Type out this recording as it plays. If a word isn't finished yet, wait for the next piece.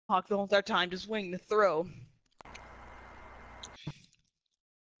Hawk the whole entire time, just waiting to throw.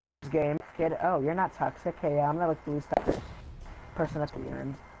 Game, kid. Oh, you're not toxic. Hey, I'm gonna like the least toxic person at the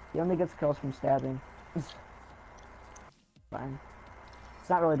end. He only gets kills from stabbing. Fine. It's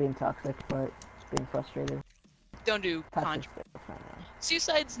not really being toxic, but being frustrated. Don't do contra.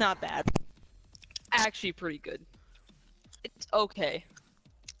 Suicide's not bad. Actually, pretty good. It's okay.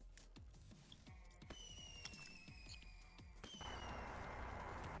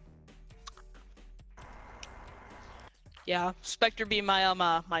 Yeah, Spectre be my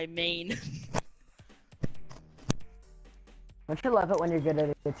my main. Don't you love it when you're good at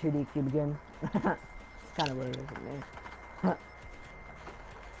a 2D cube game? It's kind of what it is with me.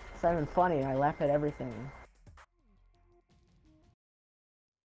 It's not even funny. I laugh at everything.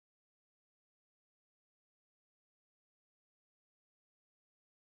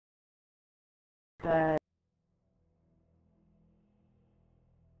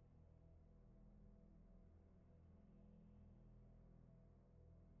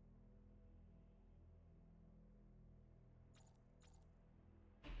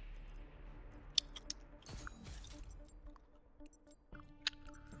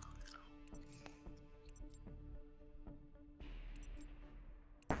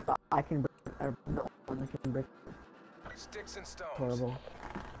 I can break. Sticks and stones. Horrible.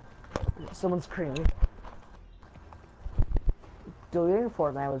 Someone's crazy. Deleting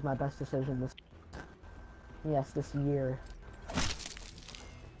Fortnite was my best decision this. Yes, this year.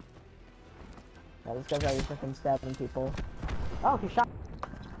 Yeah, this guy's already freaking stabbing people. Oh, he shot.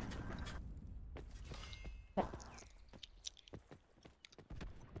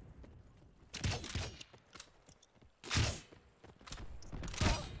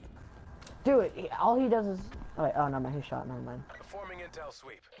 Dude, all he does is. Oh, wait, oh no, man, he shot. Never mind. Performing intel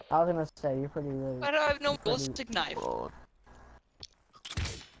sweep. I was gonna say you're pretty really. Why do I have no ballistic knife? Ow!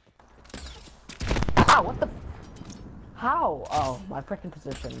 What the? How? Oh, my freaking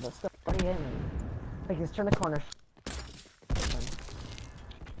position. But still, what are you hitting me? Like he's turned the corner.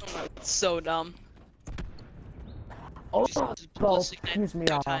 It's so dumb. Oh, Just bow ballistic knife pees me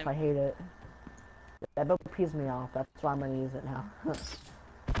every off. time. I hate it. That bow pees me off. That's why I'm gonna use it now.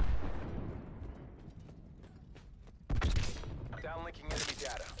 Downlinking enemy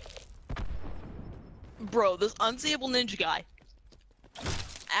data. Bro, this unseeable ninja guy.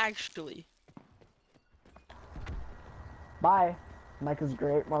 Actually. Bye. Mike is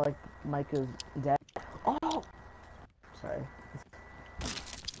great. More like Mike is dead. Oh! Sorry.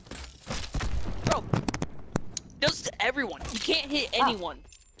 Bro. Does to everyone. You can't hit anyone.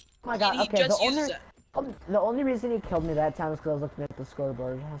 Oh my god, He okay, just uses it. the only reason he killed me that time was because I was looking at the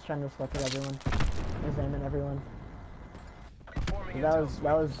scoreboard. I was trying to just look at everyone. Examine everyone. That was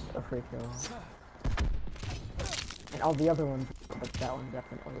a free kill. And all the other ones, but that one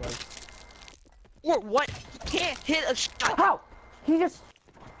definitely was. Or what? You can't hit a shot. How? He just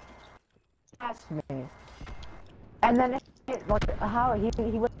asked me. And then it, like, how he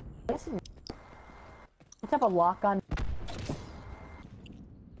was listening. What type of lock on?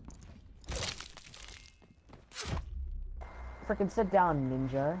 Freaking sit down,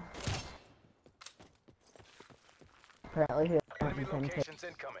 ninja. Apparently he Enemy locations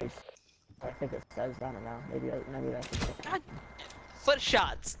incoming. I think it says, I don't know, maybe that's just it. God. Foot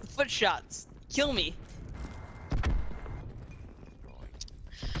shots. Foot shots. Kill me.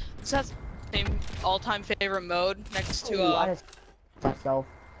 So that's same all-time favorite mode next to I just myself.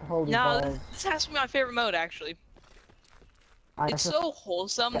 Holy no, balls. this has to be my favorite mode actually. It's so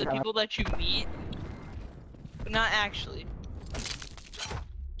wholesome, the people that you meet, but not actually.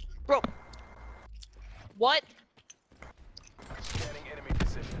 Bro, what? Scanning enemy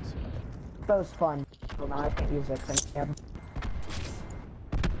positions. That was fun. Well, now I can't use it 'cause I'm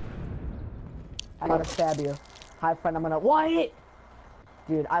gonna stab you. Hi friend, I'm gonna what?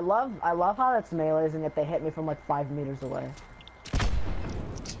 Dude, I love how that's melees and yet they hit me from like 5 meters away.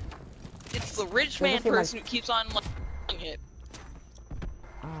 It's the rich man person who keeps on like it.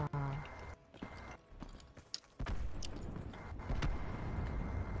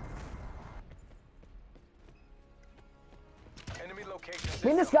 Enemy locations. Me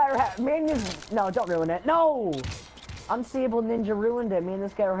and this guy are no, don't ruin it. No! Unseeable Ninja ruined it. Me and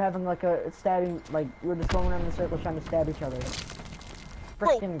this guy were having like a stabbing, like we were just going around in a circle trying to stab each other.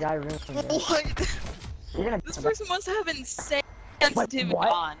 Freaking guy ruined it. What? You're gonna This person must have insane sensitivity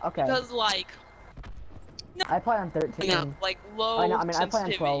on. Okay. Because like no, I play on 13. no, like low I play on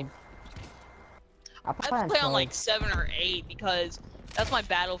sensitivity. 12. I play on like 7 or 8 because that's my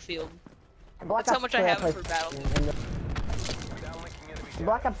battlefield. That's how much I have for Battlefield.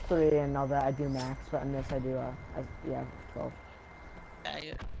 Black Ops 3 and all that I do max, but in this I do yeah, 12.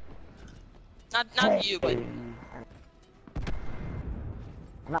 Yeah. Not you, but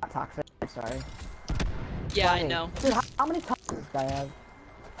I'm not toxic. I'm sorry. yeah, I know. Dude, how many times does this guy have?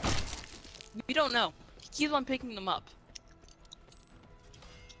 We don't know. He keeps on picking them up.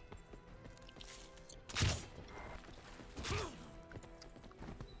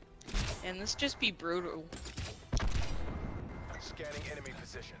 And this just be brutal. Scanning enemy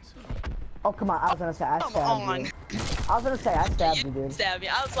positions. Oh come on! I was gonna say I Come stabbed on. you. I was gonna say I stabbed you, dude. Stabbed me.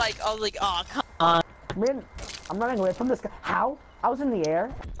 I was like, oh, come on. Man, I'm running away from this guy. How? I was in the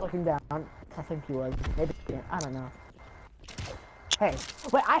air, looking down. I think he was. Maybe I don't know. Hey,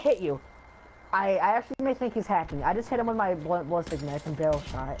 wait! I hit you. I actually may think he's hacking. I just hit him with my ballistic knife and barrel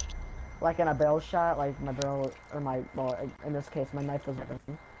shot. Like in a barrel shot, like my barrel or my well, in this case, my knife was open.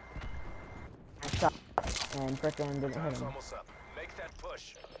 I shot and frickin' didn't hit him. Almost up. Make that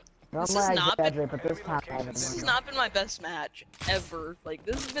push. Normally I exaggerate, but this time I haven't. This has not been my best match ever. Like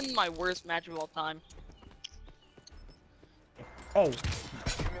this has been my worst match of all time. Hey,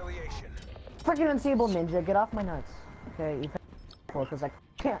 Humiliation. freaking Unseeable Ninja, get off my nuts. Okay, you because I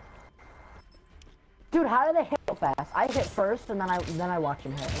can't. Dude, how did they hit so fast? I hit first, and then I watch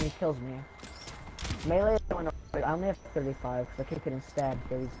him hit, and he kills me. Melee, I only have 35 because I keep getting stabbed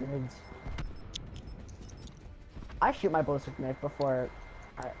by these dudes. I shoot my ballistic knife before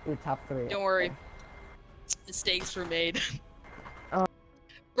we top 3. Don't worry. Mistakes were made.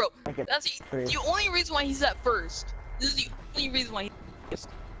 Bro, that's the only reason why he's at first. This is the only reason why he's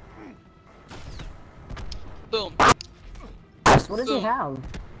boom. What does he have?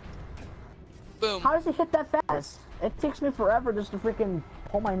 Boom. How does he hit that fast? It takes me forever just to freaking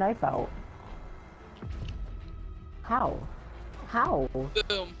pull my knife out. How? How?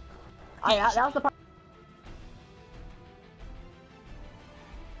 Boom. That was the part.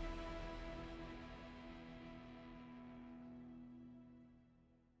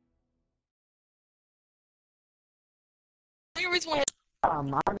 The only reason why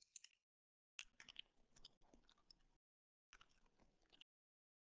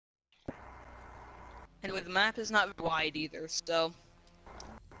and the map is not wide either, so.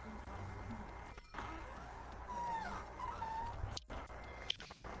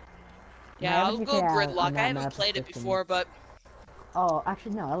 Yeah, I'll go gridlock. I haven't played it before, but. Oh,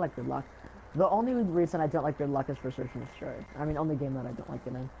 actually, no, I like gridlock. The only reason I don't like gridlock is for search and destroy. I mean, only game that I don't like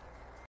it in.